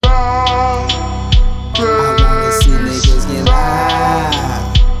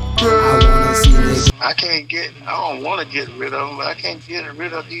I don't want to get rid of them, but I can't get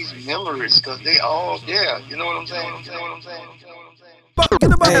rid of these memories because they all there. You know what I'm saying? You know what I'm saying?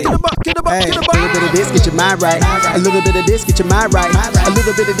 Hey, a little bit of this, get your mind right. A little bit of this, get your mind right. A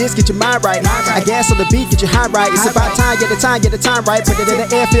little bit of this, get your mind right. I gas on the beat, get your high right. It's about time, get the time right. Put it in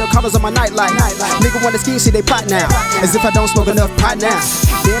the airfield, colors on my nightlight. Nigga wanna ski, see they plot now. As if I don't smoke enough pot now.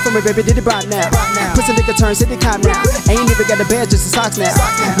 Damn for me, baby, did it right now. Pussy nigga turn city cop now. Ain't even got the badge, just the socks now.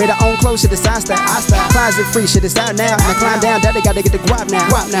 Made our own clothes, shit is side style. Closet free, shit is out now. Now climb down, daddy gotta get the guap now.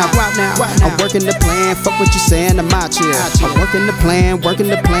 I'm working the plan, fuck what you saying, I'm out here. I'm working the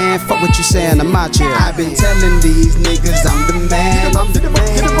plan, fuck what you saying, I'm out here. I've been telling these niggas I'm the man.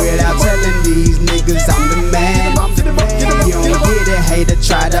 Without telling these niggas I'm the man. You don't get it, hater,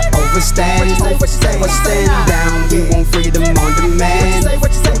 try to overstand. Stand down, we want freedom on demand. I've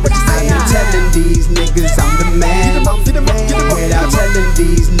been telling these niggas I'm the man. Without telling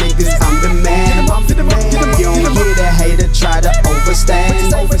these niggas I'm the man. You don't get it, hater, try to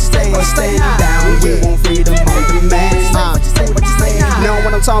overstand. Stand down, we want freedom on demand. You know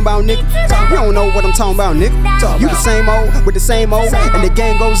what I'm talking about, nigga? You don't know what I'm talking about, nigga. You the same old with the same old, and the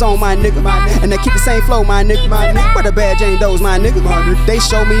game goes on, my nigga. And they keep the same flow, my nigga. But the badge ain't those, my nigga. They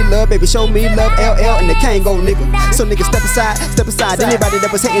show me love, baby, show me love. LL and they can't go, nigga. So nigga, step aside. Anybody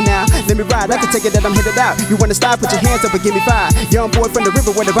that was hating now, let me ride. I can take it that I'm headed out. You wanna stop? Put your hands up and give me five. Young boy from the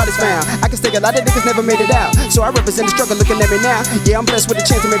river where the body's found. I can stick a lot of niggas never made it out. So I represent the struggle, looking at me now. Yeah, I'm blessed with a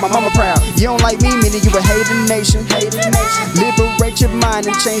chance to make my mama proud. You don't like me, meaning you a hating nation. Liberate your mind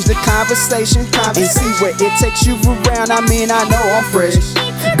and change the conversation. And see where it takes you around. I mean, I know I'm fresh,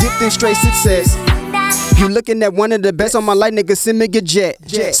 dipped in straight success. You looking at one of the best on my life, nigga, send me your jet.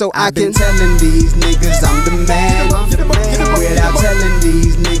 So I can telling these niggas I'm the man. Without telling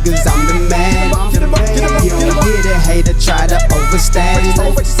these niggas I'm the man. You don't get it, hater, try to overstand.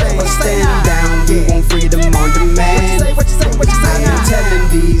 Stand down, we want freedom on demand. I've been telling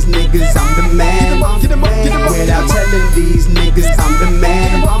these niggas I'm the man. Without telling these niggas I'm the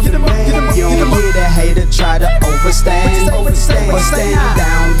man. You don't get it, hater, try to overstand. Stand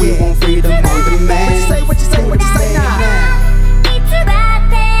down, we want freedom on demand. What you say now?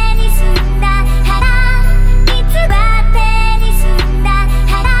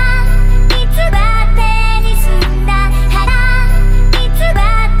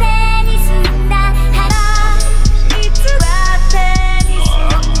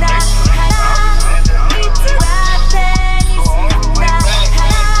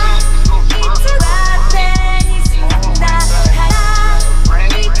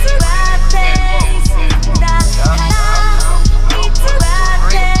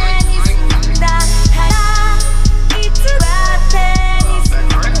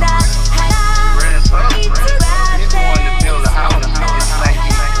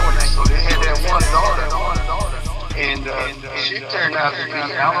 She turned out to be,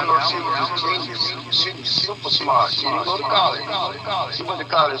 I don't know if she was a genius. She was super smart. She didn't go to college. She went to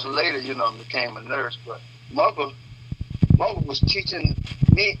college later, you know, became a nurse. But mother was teaching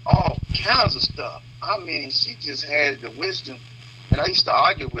me all kinds of stuff. I mean, she just had the wisdom. And I used to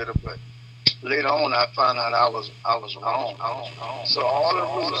argue with her, but later on I found out I was wrong. So all the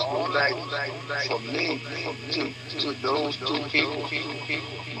roots go back for me to those two people,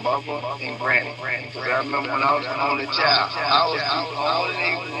 Mother and Granny. Because I remember when I was the only child, I was the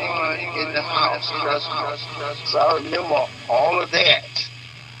only one in the house, trust me. So I remember all of that.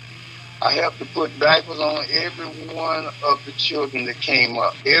 I have to put diapers on every one of the children that came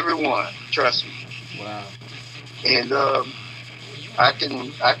up. Everyone, trust me. Wow. And I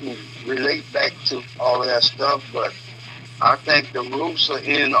can relate back to all of that stuff, but I think the roots are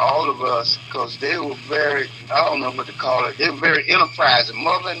in all of us because they were very, I don't know what to call it, they were very enterprising.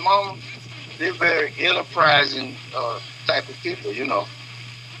 Mother and mama, they're very enterprising type of people, you know.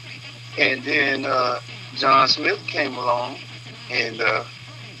 And then John Smith came along, and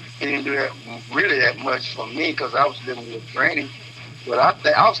he didn't do that really that much for me because I was living with Granny. But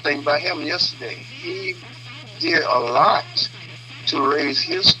I was thinking about him yesterday. He did a lot to raise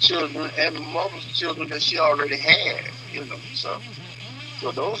his children and mother's children that she already had, you know. So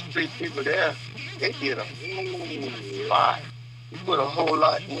those three people there, they did a whole lot. They put a whole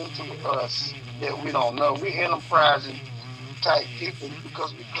lot into us that we don't know. We enterprising type people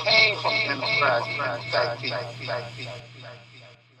because we came from enterprising type people.